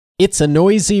It's a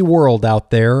noisy world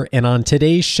out there, and on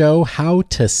today's show, how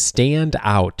to stand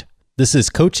out. This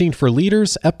is Coaching for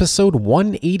Leaders, episode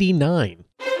 189.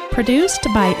 Produced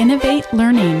by Innovate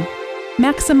Learning,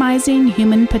 maximizing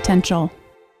human potential.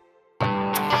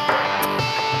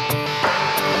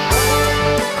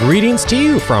 Greetings to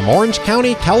you from Orange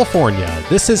County, California.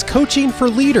 This is Coaching for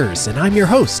Leaders, and I'm your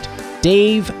host,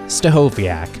 Dave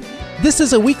Stachowiak. This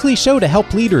is a weekly show to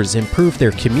help leaders improve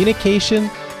their communication,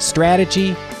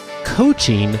 strategy,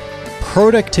 coaching,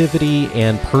 productivity,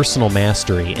 and personal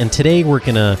mastery. And today we're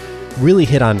going to really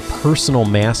hit on personal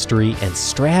mastery and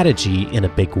strategy in a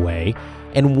big way.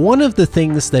 And one of the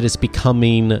things that is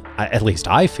becoming, at least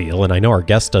I feel, and I know our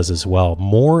guest does as well,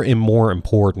 more and more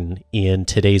important in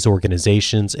today's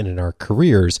organizations and in our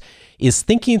careers is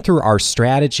thinking through our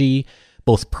strategy,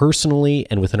 both personally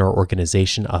and within our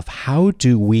organization, of how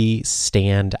do we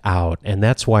stand out. And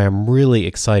that's why I'm really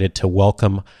excited to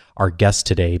welcome our guest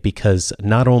today, because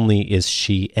not only is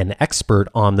she an expert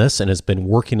on this and has been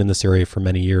working in this area for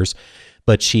many years,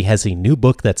 but she has a new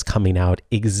book that's coming out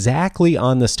exactly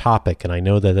on this topic. And I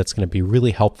know that that's going to be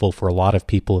really helpful for a lot of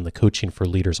people in the Coaching for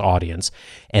Leaders audience.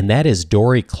 And that is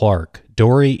Dorie Clark.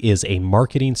 Dorie is a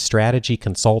marketing strategy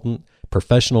consultant,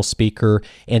 professional speaker,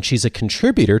 and she's a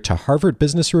contributor to Harvard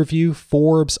Business Review,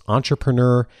 Forbes,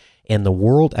 Entrepreneur, and the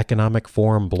World Economic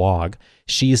Forum blog.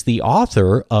 She is the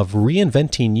author of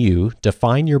Reinventing You,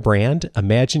 Define Your Brand,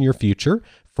 Imagine Your Future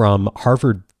from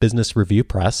Harvard Business Review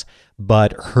Press.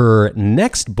 But her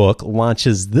next book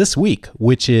launches this week,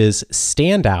 which is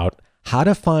Stand Out, How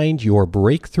to Find Your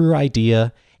Breakthrough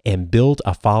Idea and Build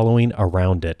a Following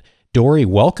Around It. Dorie,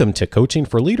 welcome to Coaching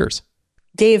for Leaders.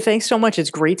 Dave, thanks so much.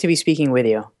 It's great to be speaking with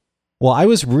you. Well, I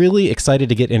was really excited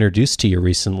to get introduced to you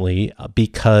recently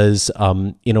because,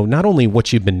 not only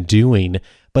what you've been doing,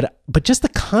 but just the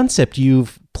concept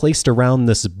you've placed around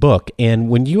this book. And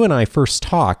when you and I first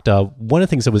talked, one of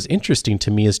the things that was interesting to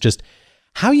me is just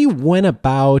how you went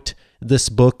about this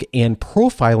book and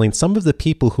profiling some of the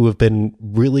people who have been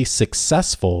really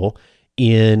successful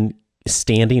in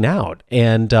standing out.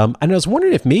 And I was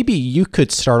wondering if maybe you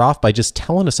could start off by just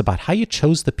telling us about how you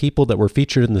chose the people that were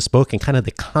featured in this book and kind of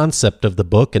the concept of the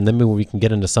book, and then maybe we can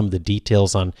get into some of the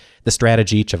details on the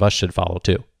strategy each of us should follow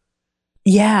too.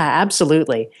 Yeah,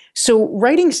 absolutely. So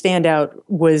writing Stand Out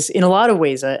was in a lot of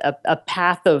ways a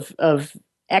path of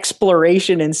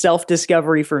exploration and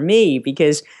self-discovery for me,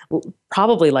 because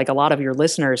probably like a lot of your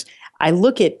listeners, I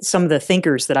look at some of the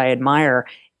thinkers that I admire,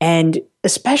 and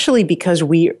especially because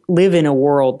we live in a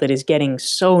world that is getting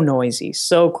so noisy,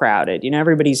 so crowded.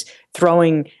 Everybody's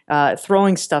throwing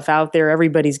stuff out there.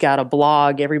 Everybody's got a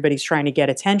blog. Everybody's trying to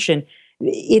get attention.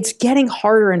 It's getting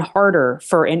harder and harder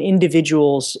for an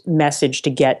individual's message to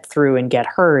get through and get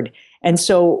heard. And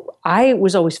so I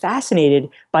was always fascinated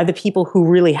by the people who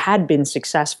really had been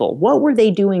successful. What were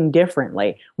they doing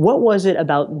differently? What was it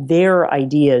about their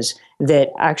ideas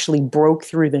that actually broke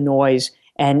through the noise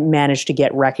and managed to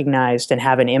get recognized and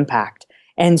have an impact?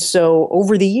 And so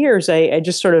over the years, I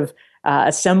just sort of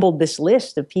assembled this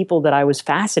list of people that I was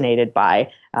fascinated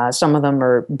by. Some of them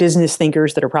are business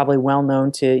thinkers that are probably well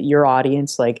known to your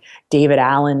audience, like David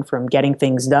Allen from Getting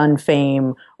Things Done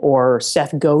fame, or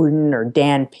Seth Godin, or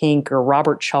Dan Pink, or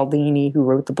Robert Cialdini, who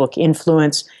wrote the book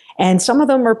Influence. And some of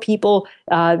them are people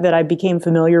that I became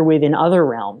familiar with in other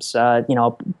realms,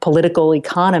 political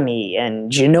economy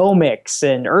and genomics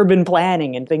and urban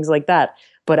planning and things like that.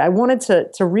 But I wanted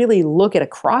to really look at a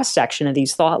cross-section of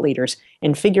these thought leaders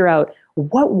and figure out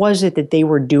what was it that they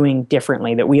were doing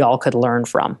differently that we all could learn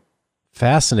from.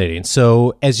 Fascinating.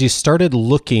 So as you started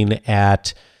looking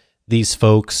at these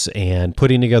folks and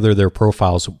putting together their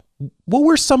profiles, what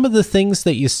were some of the things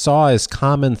that you saw as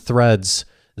common threads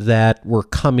that were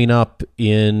coming up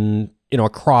in,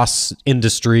 across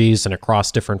industries and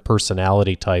across different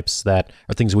personality types that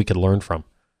are things we could learn from?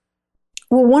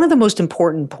 Well, one of the most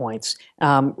important points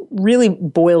really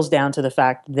boils down to the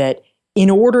fact that in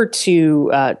order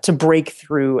to break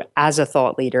through as a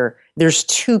thought leader, there's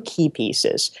two key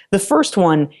pieces. The first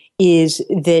one is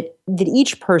that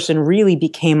each person really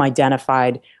became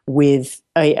identified with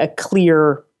a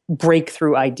clear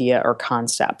breakthrough idea or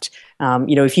concept.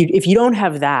 If you don't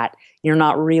have that, you're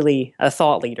not really a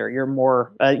thought leader. You're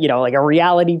more, like a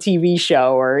reality TV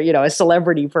show or, a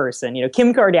celebrity person.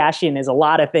 Kim Kardashian is a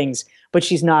lot of things, but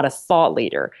she's not a thought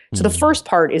leader. So the first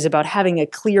part is about having a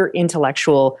clear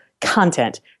intellectual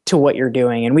content to what you're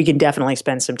doing. And we can definitely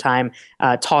spend some time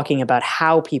talking about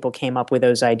how people came up with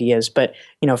those ideas. But,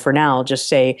 for now, I'll just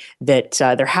say that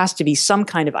there has to be some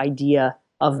kind of idea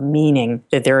of meaning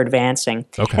that they're advancing.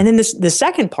 Okay. And then the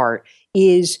second part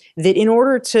is that in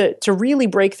order to really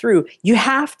break through, you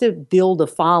have to build a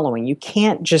following. You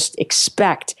can't just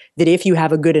expect that if you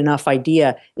have a good enough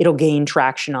idea, it'll gain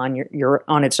traction on your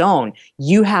on its own.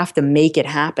 You have to make it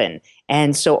happen.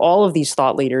 And so all of these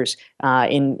thought leaders,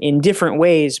 in different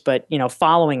ways, but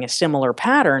following a similar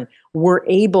pattern, were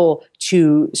able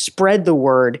to spread the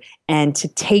word and to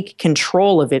take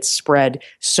control of its spread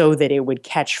so that it would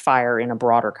catch fire in a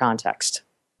broader context.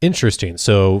 Interesting.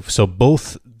 So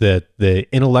both the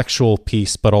intellectual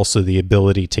piece, but also the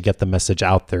ability to get the message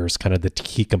out there is kind of the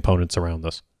key components around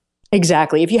this.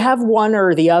 Exactly. If you have one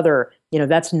or the other,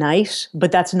 that's nice,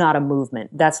 but that's not a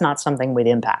movement. That's not something with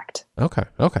impact. Okay.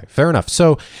 Fair enough.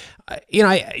 So,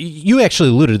 you actually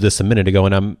alluded to this a minute ago,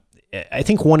 and I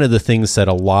think one of the things that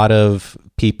a lot of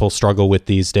people struggle with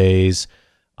these days,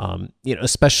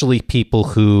 especially people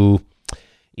who,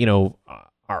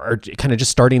 are kind of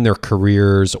just starting their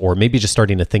careers or maybe just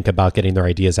starting to think about getting their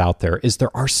ideas out there, is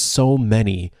there are so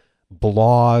many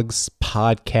blogs,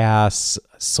 podcasts,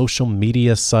 social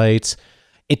media sites.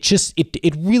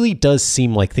 It really does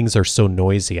seem like things are so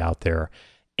noisy out there.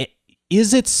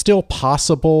 Is it still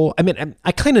possible? I mean,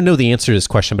 I kind of know the answer to this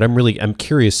question, but I'm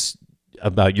curious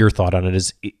about your thought on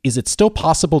it. Is it still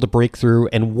possible to break through?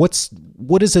 And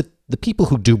what is it, the people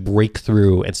who do break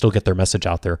through and still get their message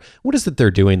out there, what is it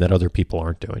they're doing that other people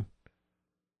aren't doing?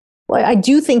 Well, I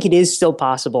do think it is still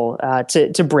possible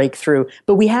to break through,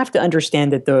 but we have to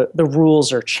understand that the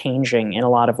rules are changing in a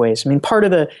lot of ways. I mean, part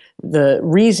of the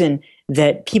reason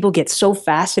that people get so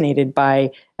fascinated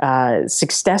by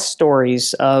success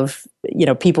stories of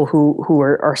people who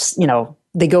are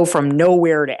they go from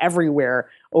nowhere to everywhere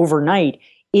overnight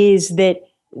is that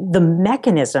the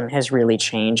mechanism has really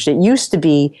changed. It used to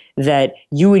be that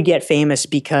you would get famous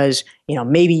because,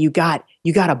 maybe you got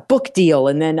a book deal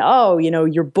and then,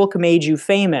 your book made you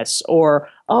famous, or,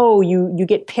 you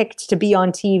get picked to be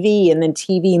on TV and then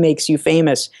TV makes you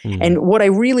famous. Mm-hmm. And what I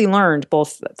really learned,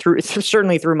 both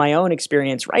certainly through my own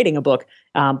experience writing a book,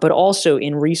 but also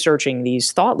in researching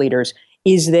these thought leaders,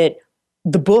 is that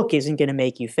the book isn't going to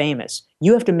make you famous.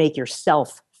 You have to make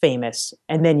yourself famous,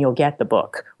 and then you'll get the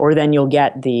book, or then you'll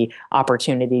get the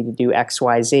opportunity to do X,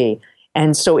 Y, Z.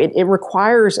 And so it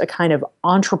requires a kind of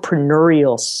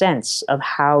entrepreneurial sense of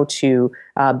how to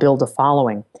build a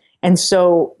following. And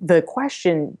so the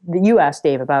question that you asked,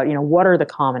 Dave, about, what are the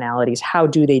commonalities? How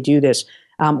do they do this?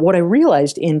 What I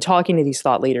realized in talking to these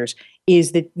thought leaders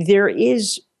is that there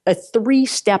is a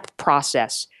 3-step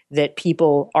process that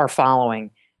people are following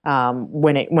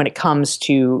when it comes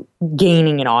to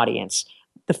gaining an audience.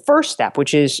 The first step,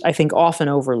 which is, I think, often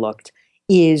overlooked,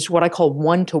 is what I call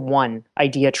one-to-one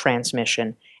idea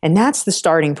transmission. And that's the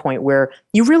starting point where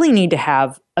you really need to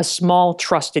have a small,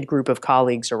 trusted group of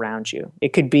colleagues around you.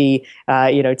 It could be,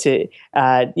 to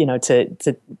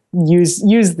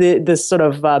use the sort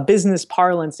of business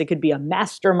parlance. It could be a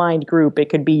mastermind group. It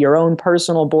could be your own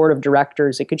personal board of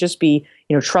directors. It could just be,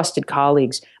 trusted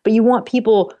colleagues. But you want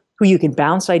people who you can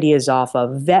bounce ideas off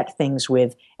of, vet things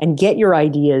with, and get your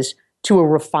ideas to a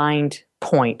refined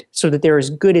point so that they're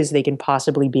as good as they can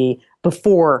possibly be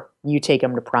before you take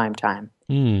them to prime time.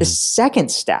 The second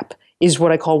step is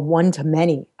what I call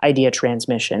one-to-many idea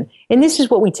transmission. And this is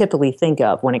what we typically think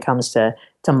of when it comes to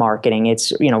marketing.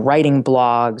 It's, writing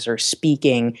blogs or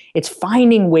speaking. It's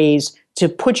finding ways to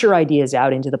put your ideas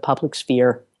out into the public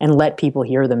sphere and let people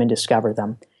hear them and discover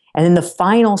them. And then the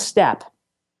final step,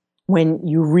 when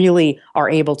you really are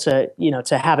able to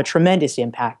have a tremendous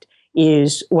impact,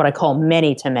 is what I call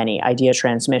many-to-many idea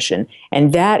transmission.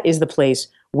 And that is the place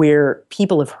where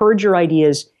people have heard your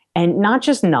ideas and not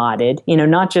just nodded,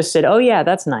 not just said, oh yeah,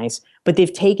 that's nice, but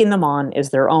they've taken them on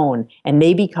as their own, and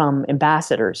they become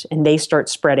ambassadors and they start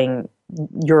spreading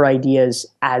your ideas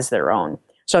as their own.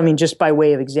 So, I mean, just by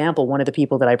way of example, one of the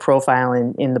people that I profile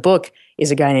in the book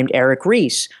is a guy named Eric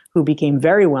Ries, who became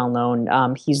very well known.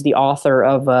 He's the author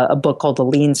of a book called The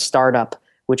Lean Startup,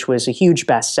 which was a huge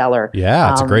bestseller. Yeah,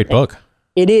 it's a great book.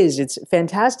 It is. It's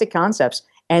fantastic concepts.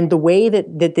 And the way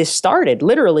that this started,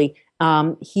 literally,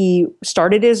 he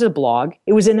started as a blog.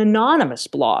 It was an anonymous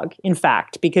blog, in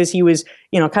fact, because he was,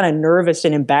 kind of nervous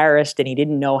and embarrassed, and he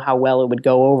didn't know how well it would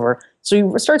go over.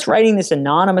 So he starts writing this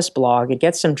anonymous blog. It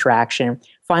gets some traction.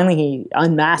 Finally, he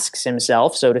unmasks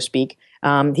himself, so to speak.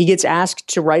 He gets asked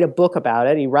to write a book about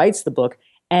it. He writes the book.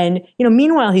 And,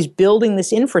 meanwhile, he's building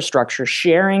this infrastructure,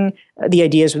 sharing the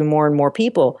ideas with more and more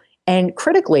people. And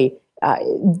critically,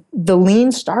 the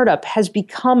lean startup has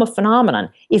become a phenomenon.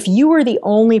 If you are the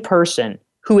only person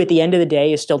who, at the end of the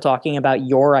day, is still talking about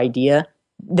your idea,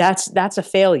 that's a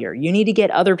failure. You need to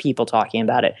get other people talking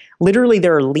about it. Literally,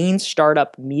 there are lean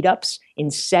startup meetups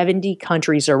in 70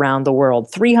 countries around the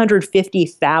world.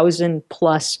 350,000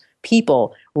 plus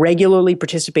people regularly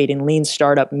participate in lean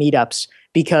startup meetups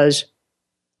because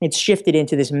it's shifted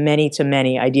into this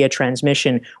many-to-many idea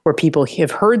transmission where people have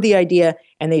heard the idea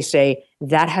and they say,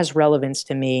 that has relevance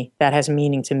to me, that has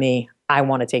meaning to me, I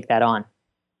want to take that on.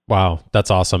 Wow,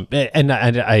 that's awesome. And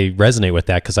I resonate with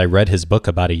that because I read his book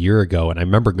about a year ago, and I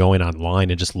remember going online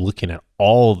and just looking at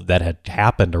all that had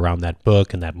happened around that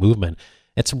book and that movement.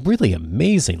 It's really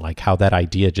amazing, like how that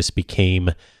idea just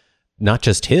became not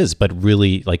just his, but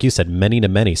really, like you said, many to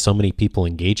many, so many people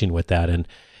engaging with that. And,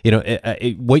 you know,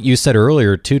 what you said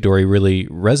earlier too, Dory, really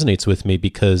resonates with me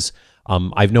because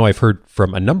I've heard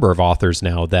from a number of authors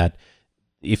now that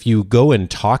if you go and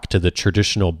talk to the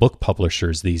traditional book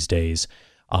publishers these days,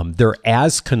 they're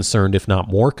as concerned, if not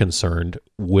more concerned,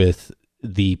 with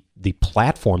the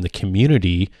platform, the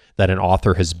community that an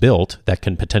author has built that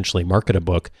can potentially market a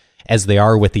book, as they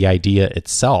are with the idea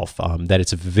itself. That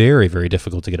it's very, very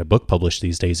difficult to get a book published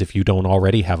these days if you don't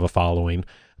already have a following,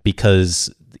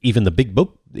 because even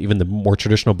the more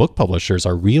traditional book publishers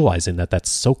are realizing that that's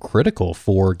so critical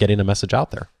for getting a message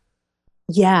out there.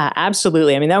 Yeah,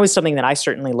 absolutely. I mean, that was something that I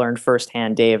certainly learned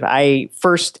firsthand, Dave. I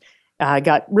first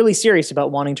got really serious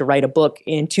about wanting to write a book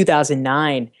in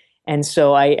 2009. And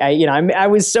so I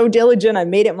was so diligent. I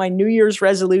made it my New Year's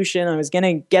resolution. I was going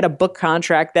to get a book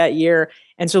contract that year.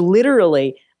 And so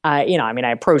literally, I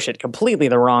approached it completely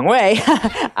the wrong way.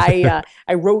 I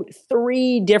wrote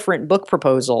 3 different book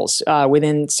proposals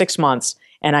within 6 months.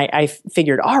 And I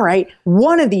figured, all right,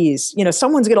 one of these,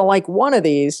 someone's going to like one of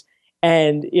these.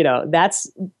 And,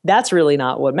 that's really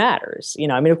not what matters.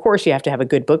 Of course you have to have a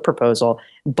good book proposal,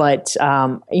 but,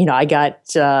 I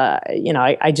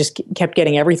just kept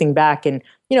getting everything back. And,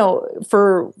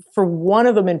 for one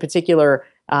of them in particular,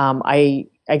 I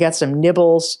got some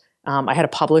nibbles. I had a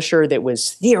publisher that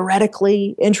was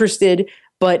theoretically interested,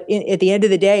 but at the end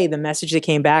of the day, the message that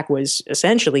came back was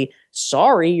essentially,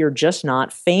 sorry, you're just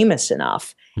not famous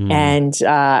enough. And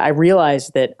I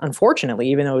realized that, unfortunately,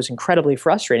 even though it was incredibly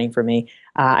frustrating for me,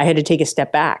 I had to take a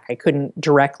step back. I couldn't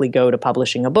directly go to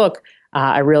publishing a book.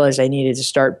 I realized I needed to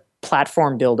start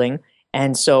platform building.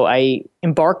 And so I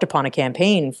embarked upon a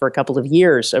campaign for a couple of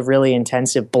years of really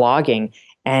intensive blogging.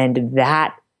 And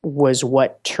that was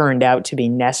what turned out to be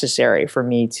necessary for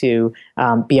me to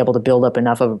be able to build up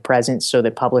enough of a presence so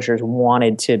that publishers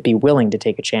wanted to be willing to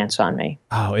take a chance on me.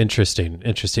 Oh, interesting.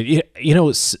 It's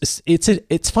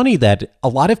funny that a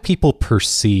lot of people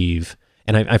perceive,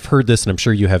 and I've heard this, and I'm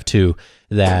sure you have too,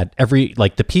 that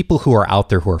the people who are out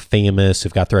there who are famous,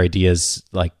 who've got their ideas,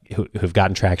 who've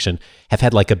gotten traction, have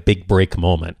had like a big break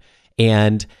moment.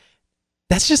 And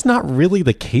that's just not really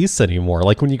the case anymore.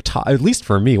 Like when you talk, at least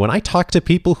for me, when I talk to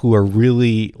people who are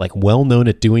really like well known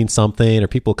at doing something, or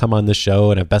people come on the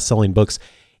show and have best-selling books,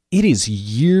 it is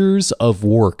years of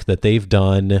work that they've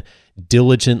done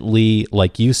diligently,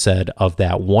 like you said, of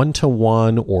that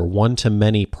one-to-one or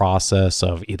one-to-many process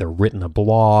of either written a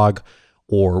blog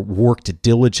or worked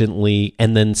diligently,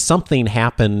 and then something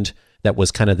happened that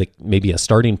was kind of maybe a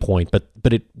starting point, but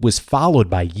it was followed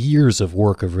by years of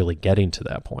work of really getting to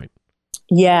that point.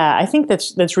 Yeah, I think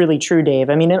that's really true, Dave.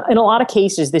 I mean, in a lot of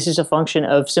cases, this is a function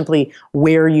of simply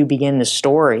where you begin the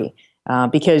story.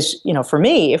 Because, for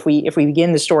me, if we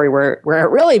begin the story where it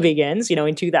really begins,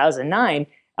 in 2009,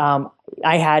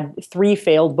 I had 3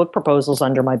 failed book proposals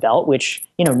under my belt, which,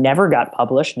 never got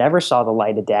published, never saw the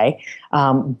light of day.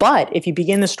 But if you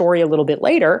begin the story a little bit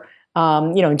later,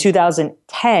 in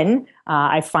 2010,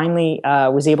 I finally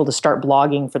was able to start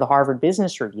blogging for the Harvard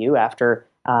Business Review after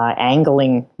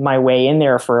angling my way in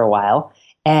there for a while.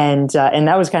 And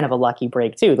that was kind of a lucky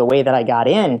break too. The way that I got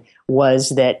in was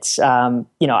that,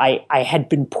 I had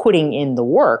been putting in the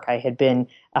work. I had been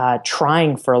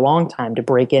trying for a long time to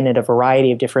break in at a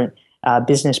variety of different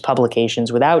business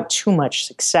publications without too much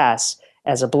success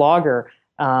as a blogger.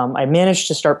 I managed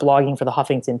to start blogging for the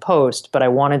Huffington Post, but I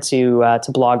wanted to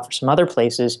blog for some other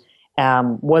places.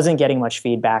 Wasn't getting much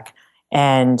feedback.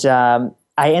 And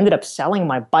I ended up selling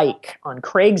my bike on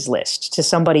Craigslist to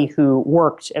somebody who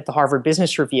worked at the Harvard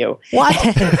Business Review. What?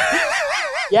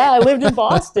 Yeah, I lived in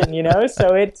Boston,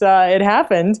 so it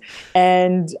happened.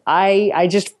 And I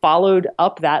just followed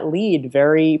up that lead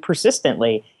very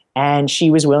persistently. And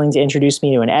she was willing to introduce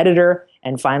me to an editor.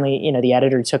 And finally, the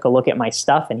editor took a look at my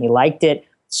stuff and he liked it.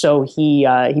 So he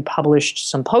published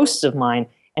some posts of mine.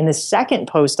 And the second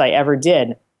post I ever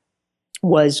did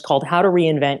was called How to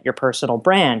Reinvent Your Personal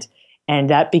Brand. And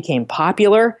that became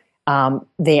popular.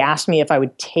 they asked me if I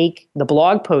would take the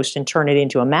blog post and turn it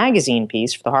into a magazine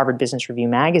piece for the Harvard Business Review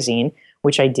magazine,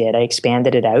 which I did. I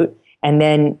expanded it out. And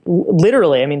then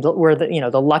literally, I mean, where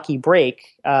the lucky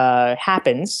break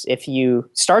happens, if you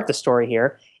start the story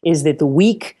here, is that the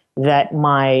week that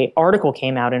my article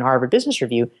came out in Harvard Business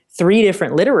Review, 3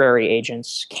 different literary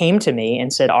agents came to me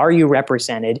and said, "Are you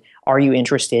represented? Are you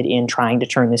interested in trying to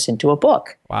turn this into a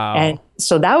book?" Wow. And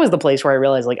so that was the place where I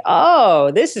realized, like,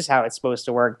 oh, this is how it's supposed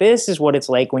to work. This is what it's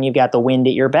like when you've got the wind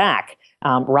at your back,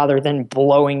 rather than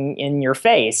blowing in your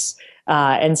face.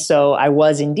 And so I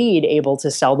was indeed able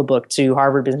to sell the book to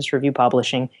Harvard Business Review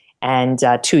Publishing. And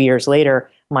 2 years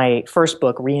later, my first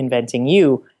book, Reinventing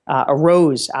You,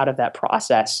 arose out of that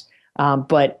process.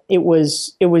 But it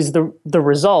was the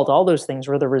result. All those things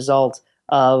were the result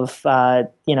of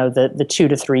the 2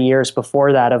 to 3 years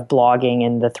before that of blogging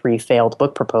and the 3 failed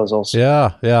book proposals.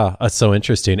 Yeah, that's so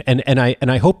interesting. And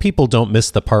I hope people don't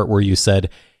miss the part where you said,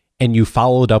 and you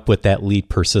followed up with that lead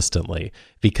persistently,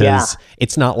 because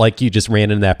it's not like you just ran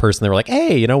into that person. They were like,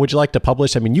 "Hey, would you like to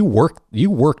publish?" I mean, you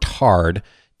worked hard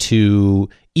to,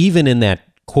 even in that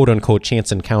quote unquote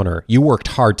chance encounter, you worked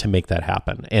hard to make that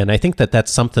happen. And I think that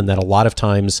that's something that a lot of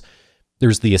times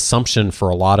there's the assumption for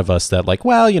a lot of us that, like,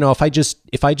 well, if I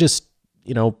just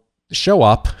show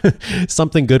up,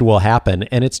 something good will happen.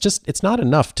 And it's not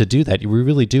enough to do that. We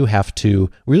really do have to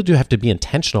be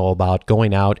intentional about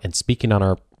going out and speaking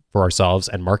for ourselves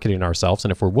and marketing ourselves.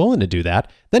 And if we're willing to do that,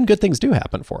 then good things do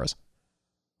happen for us.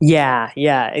 Yeah,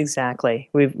 exactly.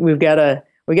 We've got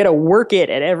to work it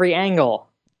at every angle.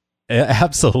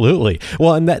 Absolutely.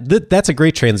 Well, and that's a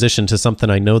great transition to something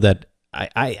I know that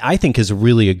I think is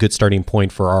really a good starting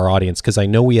point for our audience, because I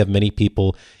know we have many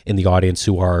people in the audience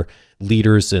who are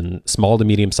leaders in small to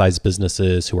medium-sized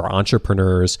businesses, who are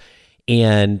entrepreneurs,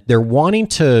 and they're wanting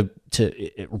to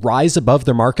rise above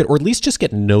their market, or at least just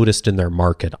get noticed in their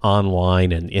market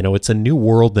online. And, it's a new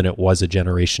world than it was a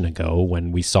generation ago,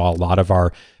 when we saw a lot of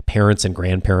our parents and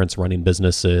grandparents running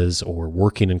businesses or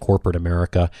working in corporate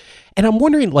America. And I'm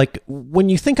wondering, like, when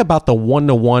you think about the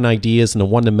one-to-one ideas and the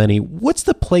one-to-many, what's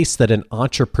the place that an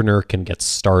entrepreneur can get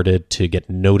started to get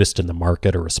noticed in the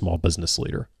market, or a small business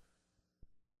leader?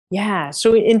 Yeah.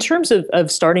 So in terms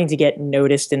of starting to get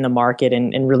noticed in the market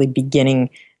and really beginning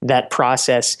that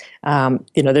process,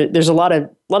 there's a lot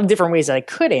of different ways that I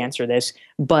could answer this,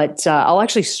 but I'll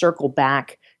actually circle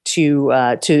back to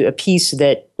a piece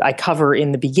that I cover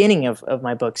in the beginning of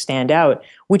my book, Stand Out,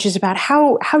 which is about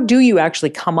how do you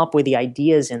actually come up with the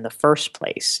ideas in the first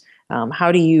place?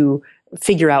 How do you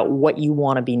figure out what you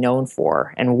want to be known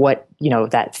for and what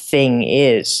that thing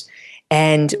is?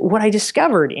 And what I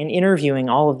discovered in interviewing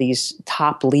all of these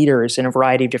top leaders in a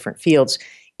variety of different fields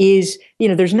is,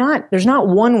 there's not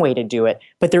one way to do it,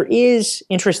 but there is,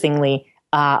 interestingly,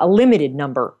 a limited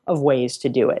number of ways to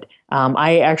do it.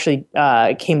 I actually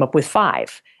came up with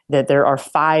 5, that there are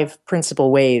 5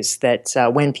 principal ways that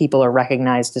when people are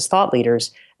recognized as thought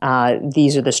leaders,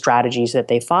 these are the strategies that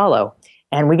they follow.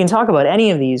 And we can talk about any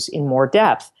of these in more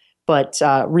depth. But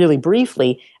really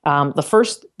briefly, the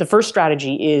first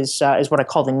strategy is what I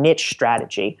call the niche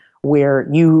strategy, where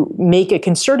you make a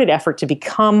concerted effort to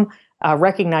become a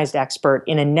recognized expert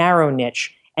in a narrow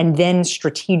niche and then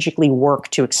strategically work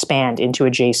to expand into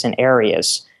adjacent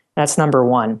areas. That's number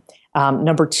 1.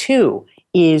 Number 2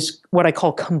 is what I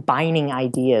call combining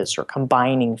ideas or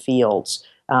combining fields,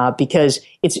 because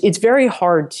it's very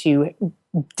hard to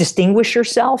distinguish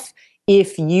yourself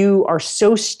if you are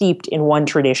so steeped in one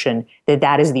tradition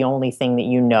that is the only thing that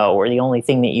you know or the only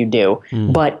thing that you do.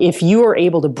 But if you are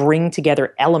able to bring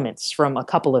together elements from a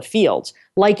couple of fields,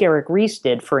 like Eric Ries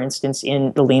did, for instance,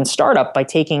 in the Lean Startup, by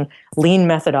taking lean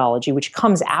methodology, which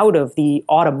comes out of the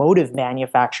automotive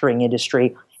manufacturing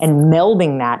industry, and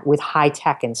melding that with high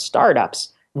tech and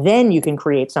startups, then you can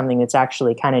create something that's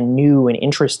actually kind of new and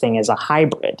interesting as a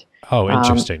hybrid. Oh,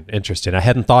 interesting. I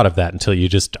hadn't thought of that until you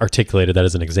just articulated that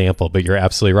as an example, but you're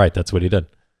absolutely right. That's what he did.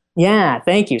 Yeah,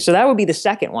 thank you. So that would be the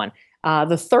second one.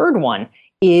 The third one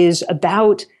is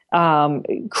about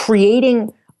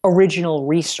creating original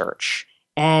research.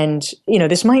 And,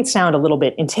 this might sound a little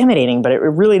bit intimidating, but it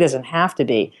really doesn't have to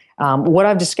be. What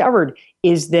I've discovered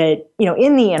is that,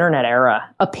 in the internet era,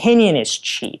 opinion is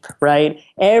cheap, right?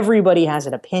 Everybody has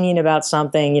an opinion about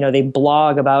something. They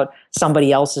blog about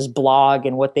somebody else's blog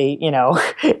and what they,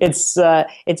 it's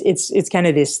kind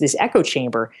of this echo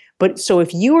chamber. But so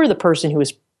if you are the person who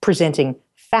is presenting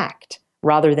fact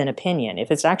rather than opinion,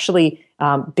 if it's actually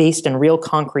based in real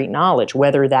concrete knowledge,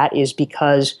 whether that is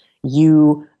because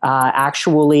you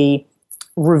actually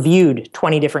reviewed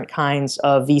 20 different kinds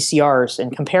of VCRs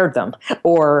and compared them,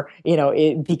 or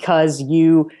because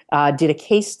you did a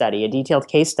case study, a detailed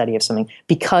case study of something,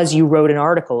 because you wrote an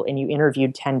article and you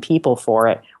interviewed 10 people for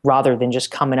it, rather than just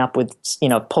coming up with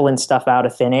pulling stuff out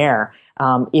of thin air.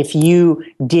 If you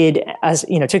did,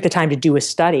 took the time to do a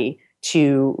study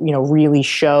to really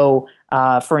show,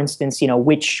 for instance,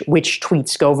 which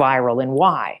tweets go viral and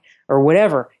why, or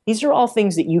whatever. These are all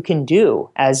things that you can do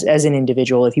as an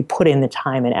individual if you put in the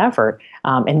time and effort,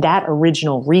 and that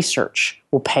original research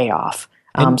will pay off.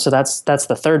 So that's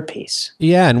the third piece.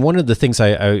 Yeah, and one of the things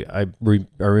I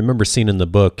remember seeing in the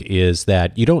book is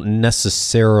that you don't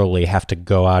necessarily have to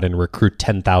go out and recruit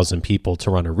 10,000 people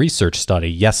to run a research study.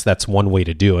 Yes, that's one way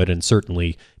to do it, and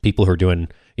certainly people who are doing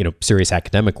serious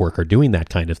academic work are doing that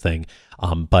kind of thing.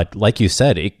 But like you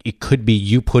said, it could be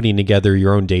you putting together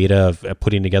your own data, of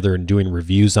putting together and doing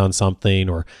reviews on something,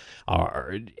 or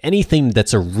anything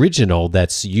that's original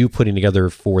that's you putting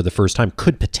together for the first time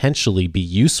could potentially be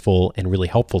useful and really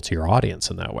helpful to your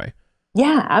audience in that way.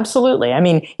 Yeah, absolutely. I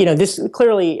mean, this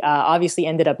clearly, obviously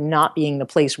ended up not being the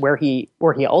place where he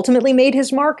ultimately made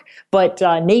his mark. But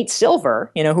Nate Silver,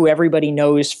 who everybody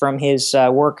knows from his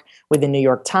work with the New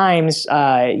York Times,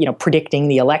 predicting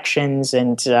the elections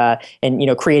and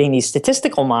creating these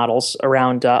statistical models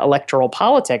around electoral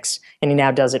politics, and he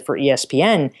now does it for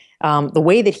ESPN. The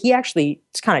way that he actually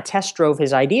kind of test drove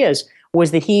his ideas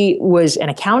was that he was an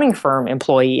accounting firm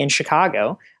employee in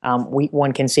Chicago.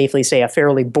 One can safely say a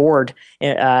fairly bored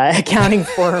accounting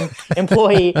firm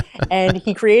employee, and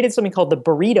he created something called the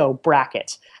burrito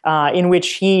bracket, in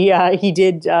which he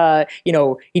did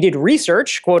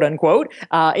research, quote unquote,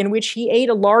 in which he ate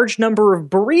a large number of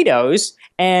burritos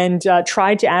and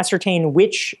tried to ascertain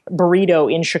which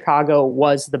burrito in Chicago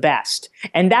was the best.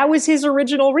 And that was his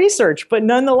original research, but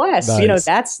nonetheless,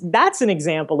 nice. That's an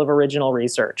example of original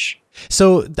research.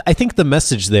 So I think the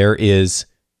message there is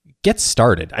get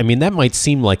started. I mean, that might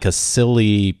seem like a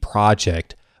silly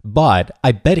project, but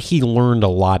I bet he learned a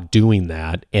lot doing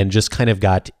that and just kind of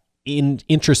got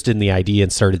interested in the idea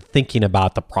and started thinking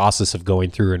about the process of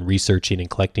going through and researching and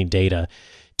collecting data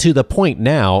to the point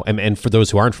now. And for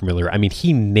those who aren't familiar, I mean,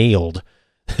 he nailed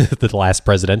the last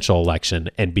presidential election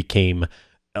and became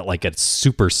like a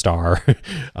superstar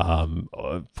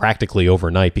practically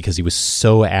overnight because he was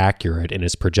so accurate in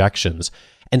his projections.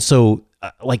 And so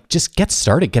just get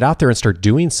started, get out there and start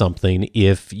doing something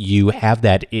if you have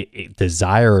that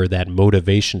desire or that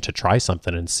motivation to try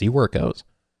something and see where it goes.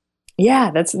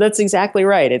 Yeah, that's exactly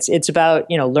right. It's about,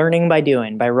 learning by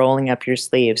doing, by rolling up your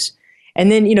sleeves. And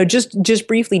then, just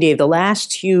briefly, Dave, the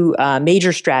last two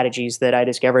major strategies that I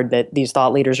discovered that these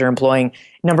thought leaders are employing.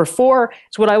 Number 4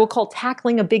 is what I will call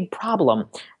tackling a big problem,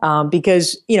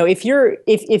 because if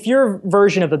your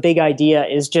version of a big idea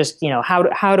is just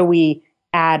how do we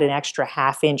add an extra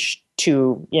half inch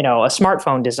to a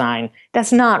smartphone design,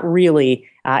 that's not really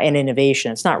an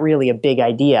innovation. It's not really a big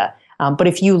idea. But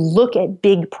if you look at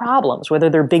big problems, whether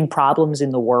they're big problems in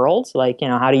the world, like,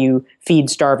 how do you feed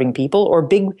starving people, or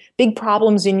big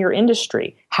problems in your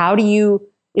industry?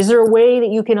 Is there a way that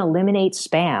you can eliminate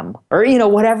spam, or,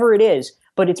 whatever it is?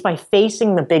 But it's by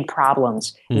facing the big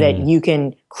problems that you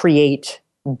can create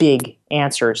big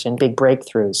answers and big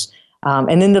breakthroughs.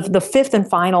 And then the fifth and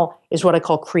final is what I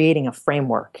call creating a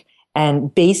framework.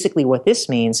 And basically what this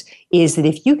means is that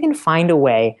if you can find a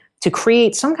way to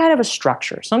create some kind of a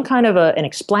structure, some kind of an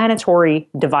explanatory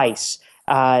device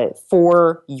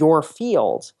for your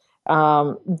field,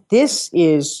 this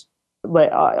is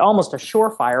almost a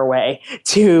surefire way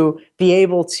to be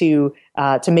able to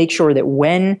make sure that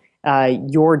when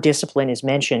your discipline is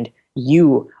mentioned,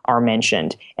 you are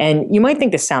mentioned. And you might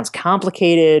think this sounds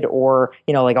complicated, or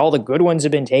like all the good ones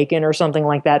have been taken or something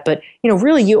like that. But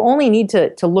really, you only need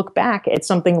to look back at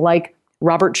something like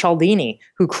Robert Cialdini,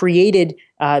 who created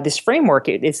this framework.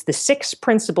 It's the 6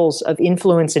 principles of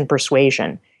influence and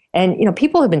persuasion. And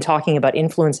people have been talking about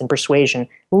influence and persuasion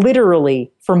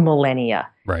literally for millennia.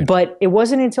 Right. But it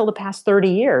wasn't until the past 30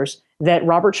 years that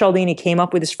Robert Cialdini came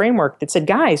up with this framework that said,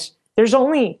 guys, there's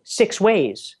only 6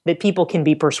 ways that people can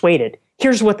be persuaded.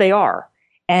 Here's what they are.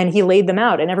 And he laid them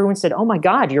out, and everyone said, oh my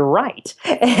God, you're right.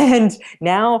 And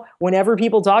now whenever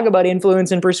people talk about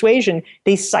influence and persuasion,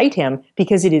 they cite him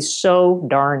because it is so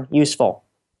darn useful.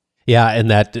 Yeah, and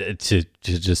that to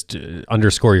just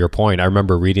underscore your point, I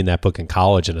remember reading that book in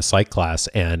college in a psych class,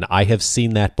 and I have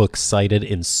seen that book cited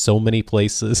in so many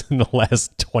places in the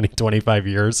last 20, 25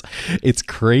 years. It's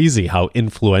crazy how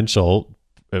influential,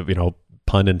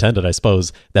 pun intended, I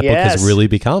suppose, that book has really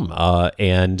become.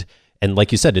 And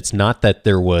like you said, it's not that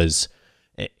there was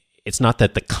it's not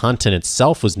that the content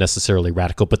itself was necessarily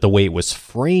radical, but the way it was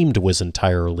framed was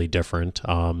entirely different.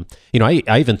 I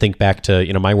even think back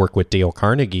to, my work with Dale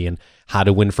Carnegie and How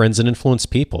to Win Friends and Influence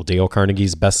People, Dale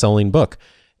Carnegie's best-selling book.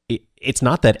 It's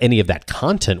not that any of that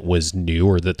content was new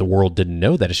or that the world didn't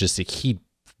know that. It's just that he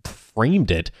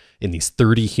framed it in these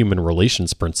 30 human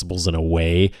relations principles in a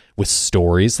way with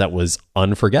stories that was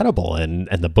unforgettable. And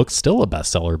the book's still a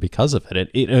bestseller because of it.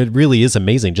 It really is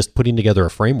amazing. Just putting together a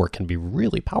framework can be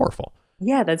really powerful.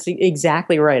 Yeah, that's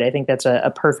exactly right. I think that's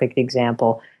a perfect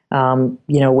example.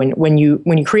 When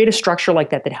you create a structure like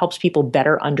that helps people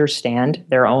better understand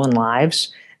their own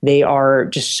lives, they are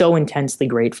just so intensely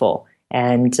grateful.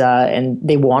 And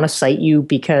they want to cite you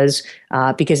because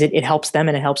it helps them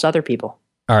and it helps other people.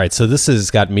 All right, so this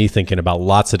has got me thinking about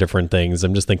lots of different things.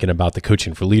 I'm just thinking about the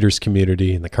Coaching for Leaders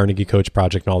community and the Carnegie Coach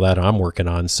Project and all that I'm working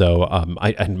on. So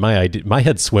my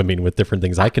head's swimming with different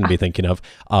things I can be thinking of.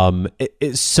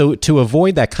 So to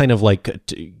avoid that kind of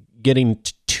getting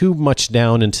too much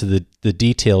down into the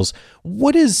details,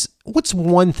 what's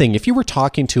one thing, if you were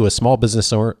talking to a small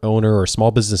business owner or a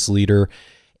small business leader,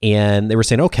 and they were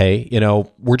saying, okay,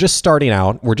 we're just starting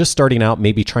out,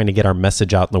 maybe trying to get our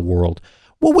message out in the world.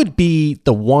 What would be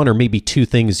the one or maybe two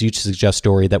things you'd suggest,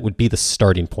 Dory, that would be the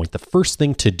starting point, the first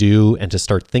thing to do and to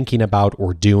start thinking about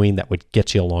or doing that would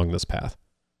get you along this path?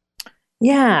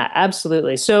 Yeah,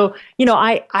 absolutely. So,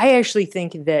 I actually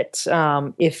think that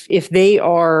if they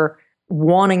are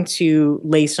wanting to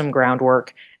lay some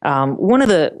groundwork, one of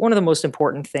the most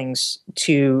important things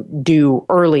to do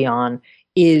early on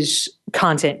is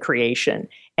content creation.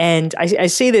 And I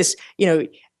say this,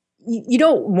 you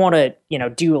don't want to,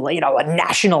 do a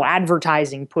national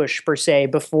advertising push per se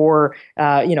before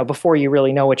you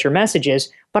really know what your message is.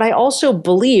 But I also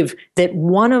believe that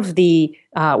one of the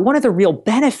real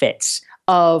benefits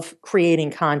of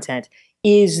creating content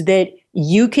is that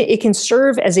it can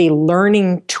serve as a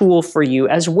learning tool for you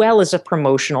as well as a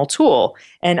promotional tool.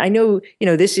 And I know,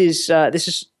 this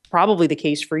is probably the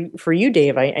case for you,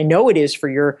 Dave. I know it is for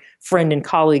your friend and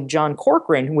colleague, John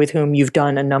Corcoran, with whom you've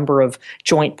done a number of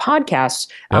joint podcasts.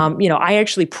 Yep. I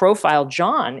actually profiled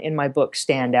John in my book,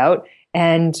 Stand Out.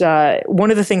 And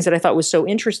one of the things that I thought was so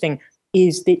interesting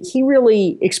is that he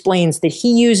really explains that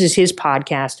he uses his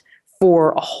podcast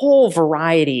for a whole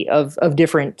variety of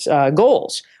different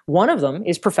goals. One of them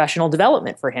is professional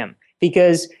development for him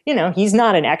because, he's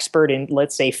not an expert in,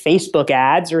 let's say, Facebook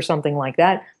ads or something like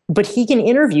that. But he can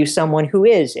interview someone who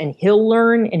is, and he'll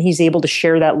learn, and he's able to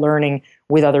share that learning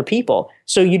with other people.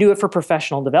 So you do it for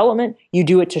professional development, you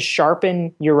do it to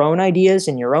sharpen your own ideas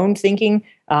and your own thinking,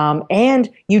 and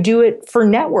you do it for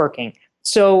networking.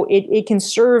 So it can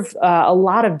serve a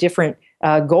lot of different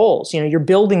goals. You're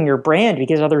building your brand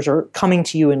because others are coming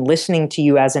to you and listening to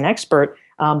you as an expert,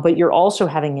 but you're also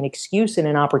having an excuse and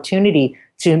an opportunity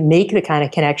to make the kind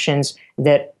of connections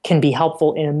that can be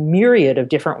helpful in a myriad of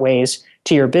different ways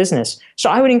to your business.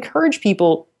 So I would encourage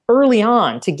people early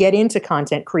on to get into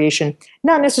content creation,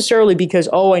 not necessarily because,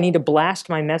 I need to blast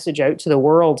my message out to the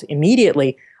world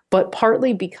immediately, but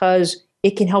partly because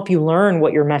it can help you learn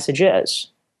what your message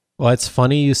is. Well, it's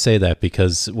funny you say that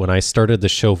because when I started the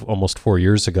show almost 4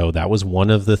 years ago, that was one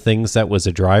of the things that was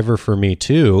a driver for me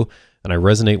too. And I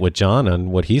resonate with John on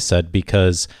what he said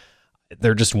because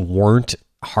there just weren't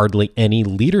hardly any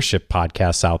leadership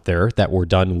podcasts out there that were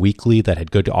done weekly, that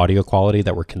had good audio quality,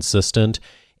 that were consistent.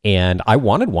 And I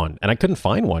wanted one and I couldn't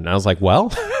find one. And I was like,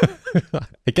 well,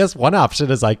 I guess one option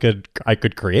is I could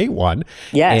create one.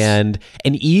 Yes. And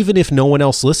even if no one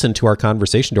else listened to our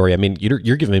conversation, Dory, I mean, you're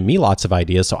giving me lots of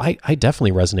ideas. So I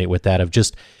definitely resonate with that of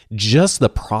just the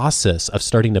process of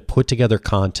starting to put together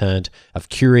content, of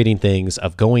curating things,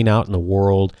 of going out in the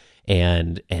world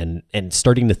and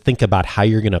starting to think about how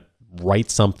you're going to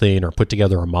write something or put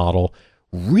together a model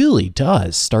really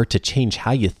does start to change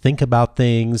how you think about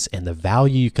things and the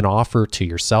value you can offer to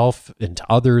yourself and to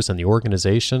others and the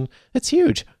organization. It's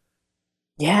huge.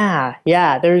 Yeah.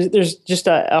 There's just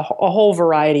a whole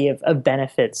variety of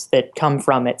benefits that come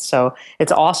from it. So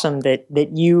it's awesome that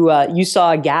you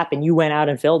saw a gap and you went out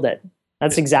and filled it.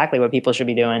 That's exactly what people should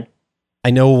be doing.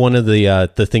 I know one of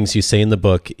the things you say in the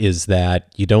book is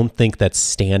that you don't think that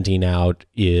standing out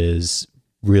is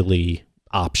really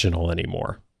optional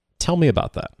anymore. Tell me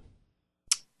about that.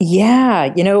 Yeah,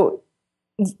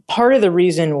 part of the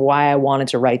reason why I wanted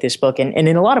to write this book, and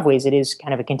in a lot of ways it is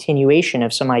kind of a continuation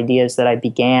of some ideas that I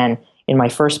began in my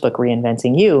first book,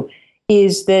 Reinventing You,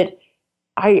 is that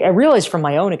I realized from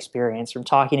my own experience, from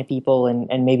talking to people,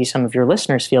 and maybe some of your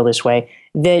listeners feel this way,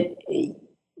 that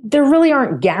there really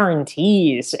aren't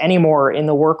guarantees anymore in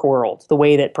the work world, the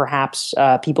way that perhaps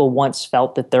people once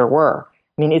felt that there were.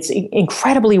 I mean, it's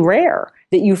incredibly rare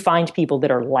that you find people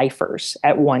that are lifers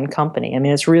at one company. I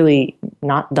mean, it's really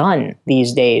not done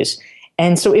these days.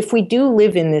 And so if we do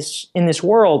live in this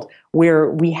world where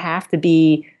we have to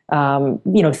be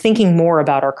thinking more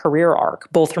about our career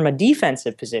arc, both from a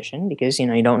defensive position, because,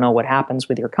 you don't know what happens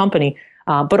with your company,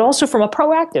 but also from a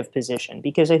proactive position,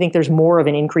 because I think there's more of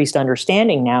an increased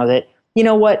understanding now that,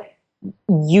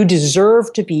 you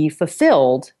deserve to be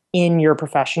fulfilled in your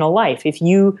professional life. If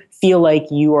you feel like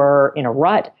you are in a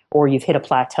rut or you've hit a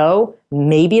plateau,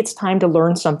 maybe it's time to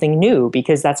learn something new,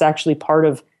 because that's actually part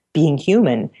of being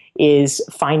human, is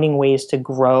finding ways to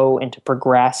grow and to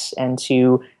progress and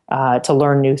to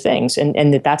learn new things,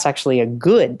 and that's actually a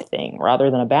good thing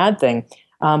rather than a bad thing.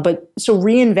 But so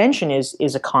reinvention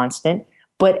is a constant.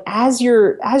 But as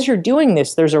you're doing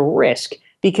this, there's a risk,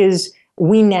 because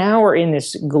we now are in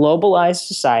this globalized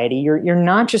society. You're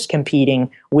not just competing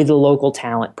with the local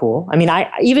talent pool. I mean, I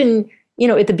even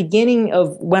at the beginning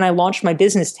of when I launched my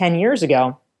business 10 years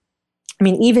ago, I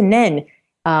mean, even then,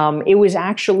 it was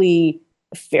actually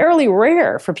fairly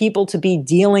rare for people to be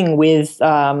dealing with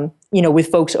with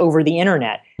folks over the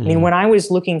internet. I mean, when I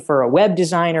was looking for a web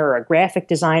designer or a graphic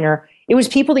designer, it was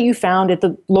people that you found at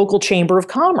the local chamber of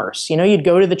commerce. You'd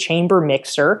go to the chamber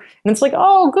mixer, and it's like,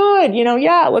 oh, good,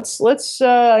 yeah, let's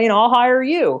I'll hire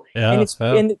you. Yeah,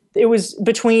 and it was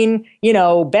between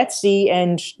Betsy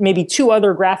and maybe two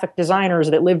other graphic designers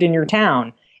that lived in your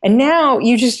town. And now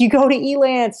you go to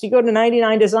Elance, you go to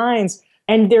 99 Designs,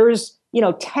 and there's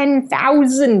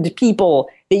 10,000 people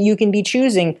that you can be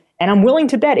choosing. And I'm willing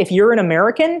to bet, if you're an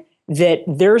American, that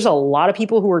there's a lot of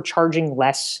people who are charging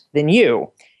less than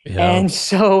you. Yeah. And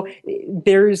so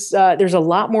there's a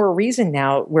lot more reason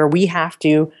now where we have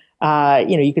to,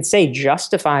 you could say,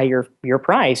 justify your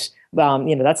price.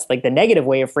 That's like the negative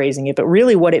way of phrasing it. But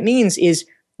really what it means is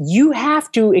you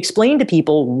have to explain to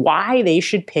people why they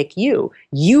should pick you.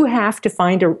 You have to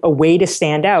find a way to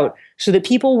stand out so that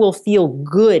people will feel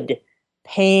good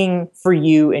paying for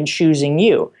you and choosing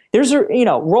you.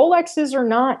 Rolexes are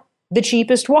not the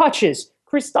cheapest watches.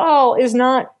 Cristal is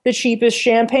not the cheapest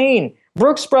champagne.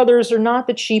 Brooks Brothers are not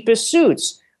the cheapest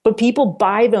suits, but people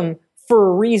buy them for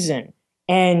a reason.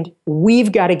 And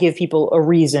we've got to give people a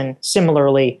reason,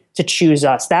 similarly, to choose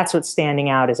us. That's what standing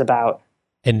out is about.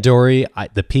 And Dorie,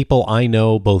 the people I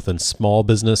know, both in small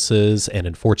businesses and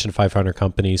in Fortune 500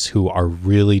 companies who are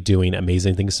really doing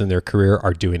amazing things in their career,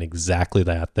 are doing exactly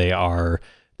that. They are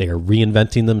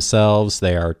reinventing themselves.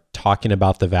 They are talking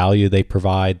about the value they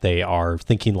provide. They are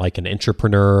thinking like an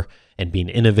entrepreneur and being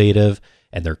innovative,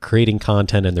 and they're creating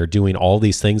content, and they're doing all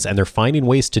these things, and they're finding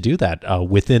ways to do that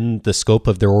within the scope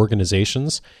of their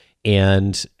organizations.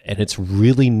 And it's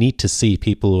really neat to see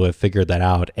people who have figured that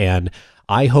out. And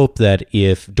I hope that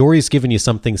if Dorie's given you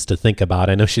some things to think about,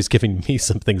 I know she's giving me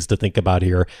some things to think about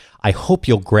here, I hope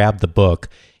you'll grab the book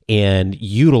and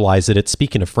utilize it.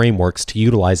 Speaking of frameworks, to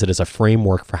utilize it as a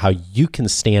framework for how you can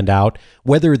stand out,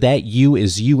 whether that you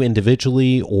is you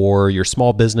individually or your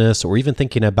small business, or even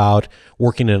thinking about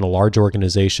working in a large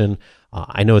organization.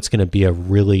 I know it's going to be a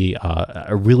really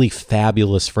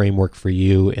fabulous framework for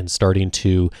you in starting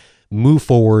to move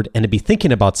forward and to be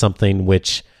thinking about something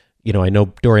which, I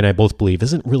know Dorie and I both believe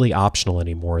isn't really optional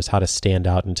anymore, is how to stand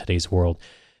out in today's world.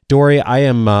 Dorie,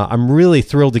 I'm really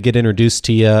thrilled to get introduced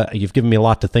to you. You've given me a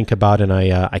lot to think about, and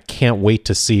I can't wait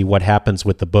to see what happens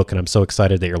with the book, and I'm so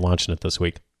excited that you're launching it this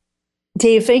week.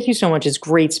 Dave, thank you so much. It's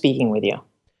great speaking with you.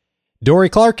 Dorie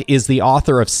Clark is the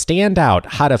author of Stand Out: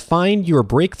 How to Find Your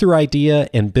Breakthrough Idea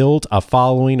and Build a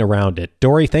Following Around It.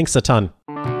 Dorie, thanks a ton.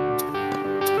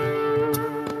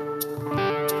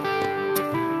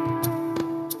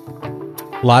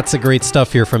 Lots of great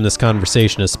stuff here from this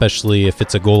conversation, especially if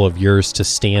it's a goal of yours to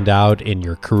stand out in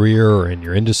your career or in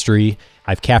your industry.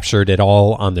 I've captured it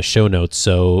all on the show notes.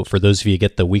 So for those of you who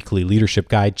get the weekly leadership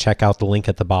guide, check out the link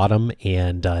at the bottom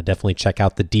and definitely check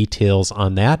out the details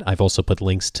on that. I've also put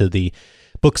links to the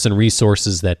books and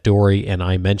resources that Dorie and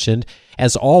I mentioned.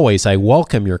 As always, I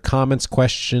welcome your comments,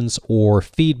 questions, or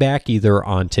feedback either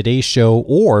on today's show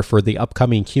or for the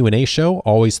upcoming Q&A show,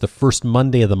 always the first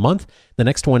Monday of the month. The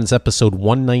next one is episode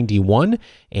 191,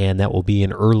 and that will be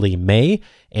in early May.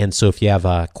 And so if you have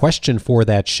a question for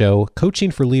that show,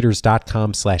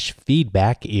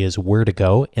 coachingforleaders.com/feedback is where to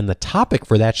go. And the topic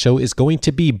for that show is going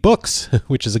to be books,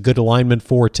 which is a good alignment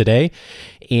for today.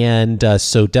 And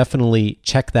so definitely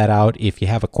check that out if you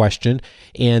have a question.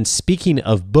 And speaking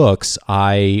of books,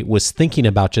 I was thinking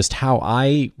about just how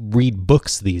I read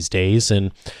books these days.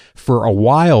 And for a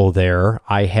while there,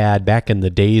 I had, back in the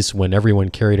days when everyone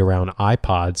carried around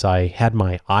iPods, I had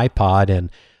my iPod, and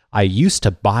I used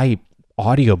to buy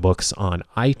audiobooks on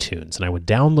iTunes, and I would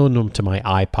download them to my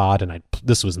iPod, and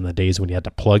this was in the days when you had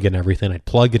to plug in everything. I'd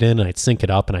plug it in, and I'd sync it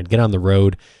up, and I'd get on the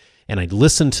road, and I'd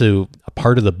listen to a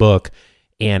part of the book,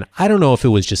 and I don't know if it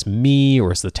was just me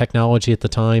or it's the technology at the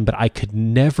time, but I could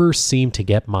never seem to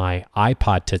get my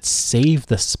iPod to save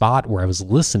the spot where I was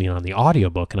listening on the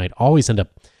audiobook, and I'd always end up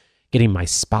getting my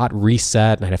spot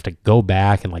reset, and I'd have to go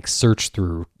back and search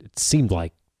through, it seemed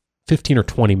like 15 or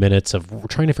 20 minutes of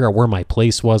trying to figure out where my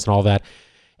place was and all that.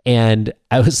 And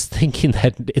I was thinking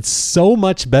that it's so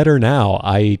much better now.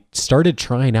 I started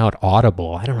trying out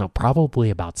Audible, I don't know, probably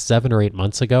about 7 or 8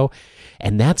 months ago.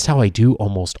 And that's how I do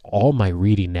almost all my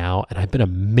reading now. And I've been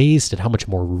amazed at how much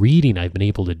more reading I've been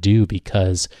able to do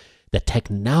because the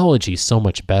technology is so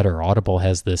much better. Audible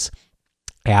has this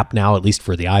app now, at least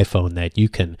for the iPhone, that you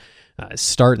can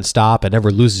start and stop. It never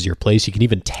loses your place. You can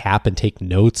even tap and take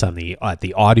notes on the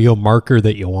audio marker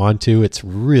that you want to. It's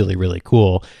really, really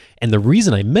cool. And the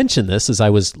reason I mention this is I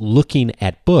was looking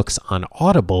at books on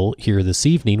Audible here this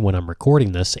evening when I'm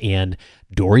recording this, and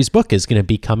Dory's book is going to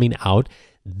be coming out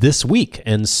this week.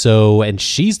 And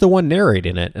she's the one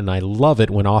narrating it. And I love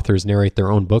it when authors narrate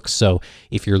their own books. So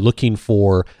if you're looking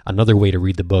for another way to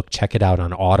read the book, check it out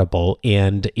on Audible.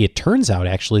 And it turns out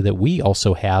actually that we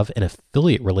also have an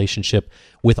affiliate relationship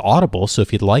with Audible. So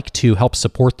if you'd like to help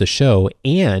support the show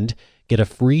and get a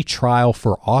free trial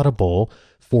for Audible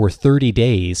for 30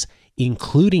 days,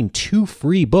 including 2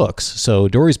 free books. So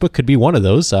Dory's book could be one of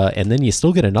those. And then you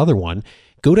still get another one.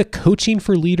 Go to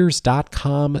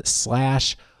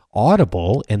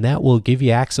coachingforleaders.com/audible, and that will give you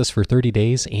access for 30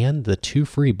 days and the 2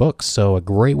 free books. So a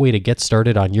great way to get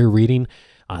started on your reading.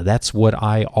 That's what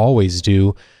I always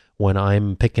do when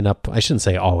I'm picking up. I shouldn't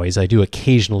say always. I do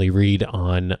occasionally read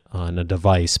on a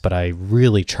device, but I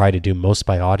really try to do most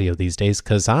by audio these days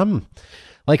because I'm,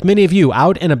 like many of you,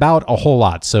 out and about a whole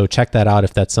lot. So check that out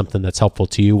if that's something that's helpful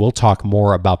to you. We'll talk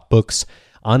more about books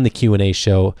on the Q&A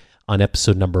show on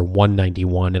episode number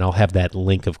 191, and I'll have that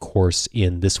link, of course,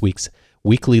 in this week's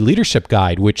weekly leadership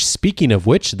guide, which, speaking of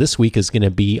which, this week is going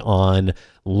to be on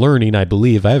learning, I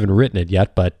believe. I haven't written it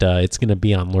yet, but it's going to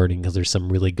be on learning because there's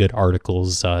some really good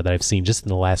articles that I've seen just in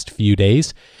the last few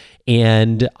days.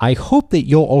 And I hope that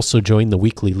you'll also join the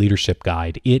weekly leadership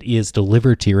guide. It is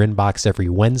delivered to your inbox every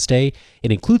Wednesday.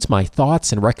 It includes my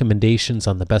thoughts and recommendations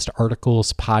on the best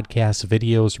articles, podcasts,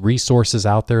 videos, resources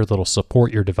out there that'll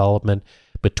support your development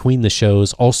between the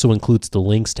shows. Also includes the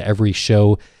links to every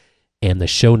show and the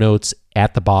show notes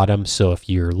at the bottom. So if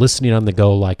you're listening on the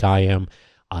go like I am,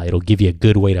 it'll give you a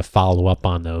good way to follow up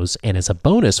on those. And as a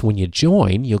bonus, when you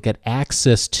join, you'll get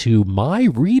access to my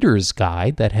reader's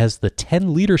guide that has the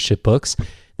 10 leadership books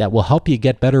that will help you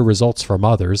get better results from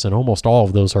others. And almost all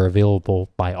of those are available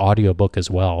by audiobook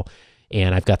as well.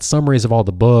 And I've got summaries of all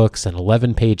the books, an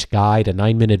 11-page guide, a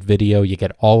 9-minute video. You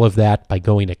get all of that by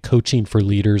going to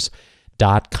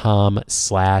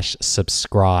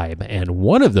coachingforleaders.com/subscribe. And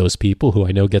one of those people who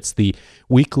I know gets the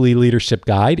weekly leadership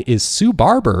guide is Sue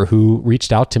Barber, who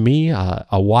reached out to me a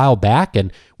while back,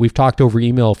 and we've talked over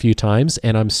email a few times,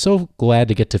 and I'm so glad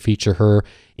to get to feature her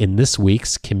in this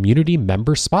week's Community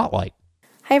Member Spotlight.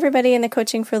 Hi everybody in the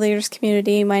Coaching for Leaders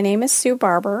community. My name is Sue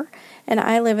Barber, and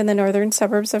I live in the northern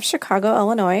suburbs of Chicago,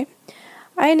 Illinois.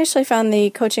 I initially found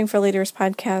the Coaching for Leaders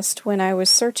podcast when I was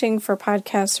searching for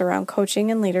podcasts around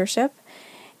coaching and leadership.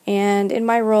 And in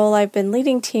my role, I've been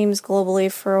leading teams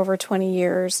globally for over 20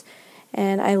 years.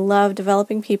 And I love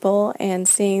developing people and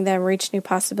seeing them reach new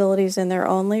possibilities in their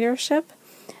own leadership.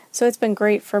 So it's been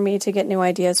great for me to get new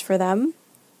ideas for them.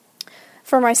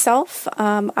 For myself,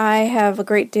 I have a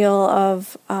great deal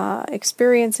of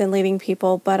experience in leading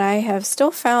people, but I have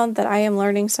still found that I am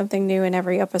learning something new in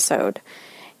every episode.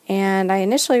 And I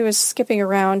initially was skipping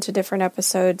around to different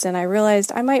episodes, and I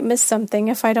realized I might miss something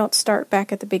if I don't start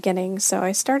back at the beginning. So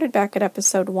I started back at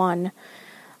episode 1.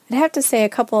 I'd have to say a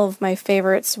couple of my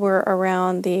favorites were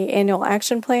around the annual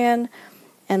action plan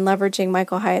and leveraging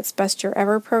Michael Hyatt's Best Year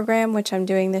Ever program, which I'm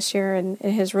doing this year, and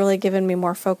it has really given me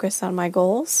more focus on my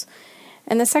goals.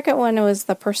 And the second one was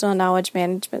the personal knowledge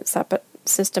management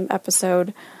system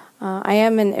episode. I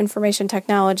am in information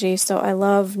technology, so I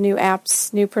love new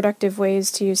apps, new productive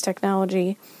ways to use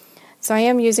technology. So I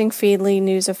am using Feedly,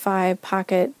 Newsify,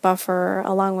 Pocket, Buffer,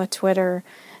 along with Twitter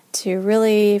to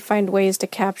really find ways to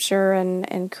capture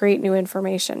and create new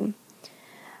information.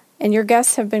 And your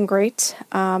guests have been great.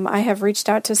 I have reached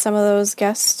out to some of those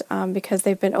guests because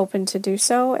they've been open to do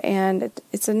so, and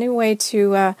it's a new way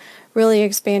to really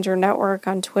expand your network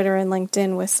on Twitter and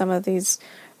LinkedIn with some of these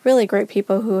really great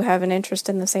people who have an interest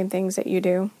in the same things that you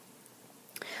do.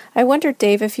 I wondered,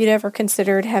 Dave, if you'd ever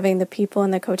considered having the people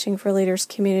in the Coaching for Leaders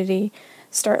community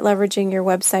start leveraging your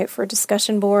website for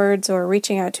discussion boards or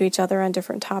reaching out to each other on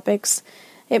different topics.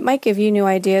 It might give you new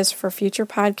ideas for future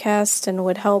podcasts and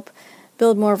would help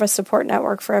build more of a support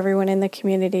network for everyone in the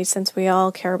community since we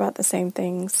all care about the same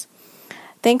things.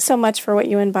 Thanks so much for what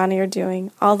you and Bonnie are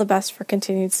doing. All the best for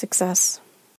continued success.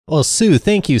 Well, Sue,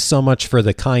 thank you so much for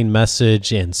the kind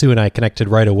message. And Sue and I connected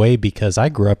right away because I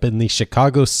grew up in the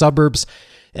Chicago suburbs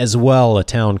as well, a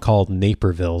town called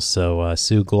Naperville. So,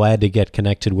 Sue, glad to get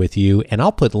connected with you. And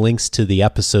I'll put links to the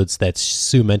episodes that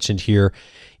Sue mentioned here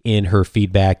in her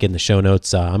feedback in the show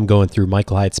notes. I'm going through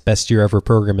Michael Hyatt's Best Year Ever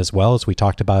program as well, as we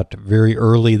talked about very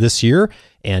early this year,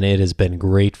 and it has been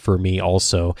great for me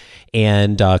also.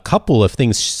 And a couple of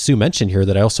things Sue mentioned here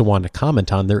that I also wanted to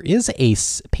comment on. There is a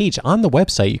page on the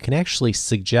website you can actually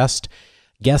suggest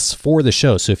guests for the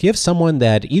show. So if you have someone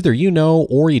that either you know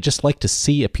or you just like to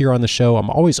see appear on the show, I'm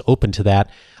always open to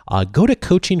that. Go to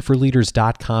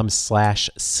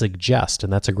coachingforleaders.com/suggest,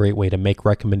 and that's a great way to make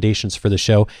recommendations for the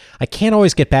show. I can't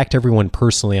always get back to everyone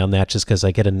personally on that just because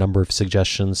I get a number of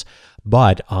suggestions,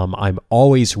 but I'm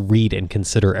always read and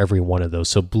consider every one of those,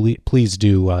 so please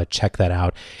do check that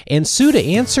out. And Sue, to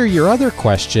answer your other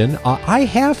question, I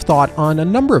have thought on a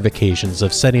number of occasions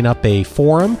of setting up a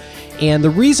forum, and the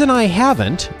reason I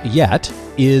haven't yet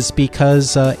is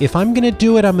because if I'm going to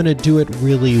do it, I'm going to do it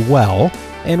really well.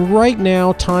 And right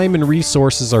now, time and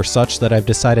resources are such that I've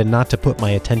decided not to put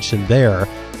my attention there.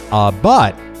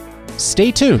 But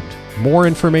stay tuned. More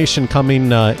information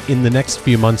coming in the next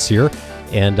few months here,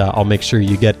 and I'll make sure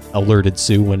you get alerted,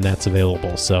 Sue, when that's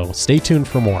available. So stay tuned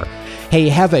for more. Hey,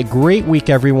 have a great week,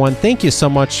 everyone. Thank you so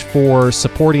much for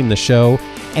supporting the show.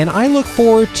 And I look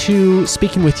forward to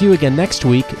speaking with you again next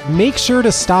week. Make sure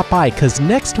to stop by because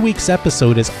next week's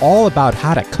episode is all about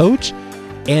how to coach.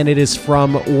 And it is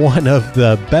from one of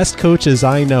the best coaches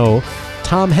I know.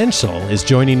 Tom Henschel is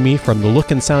joining me from the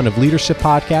Look and Sound of Leadership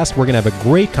podcast. We're going to have a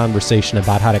great conversation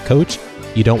about how to coach.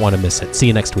 You don't want to miss it. See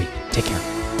you next week. Take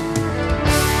care.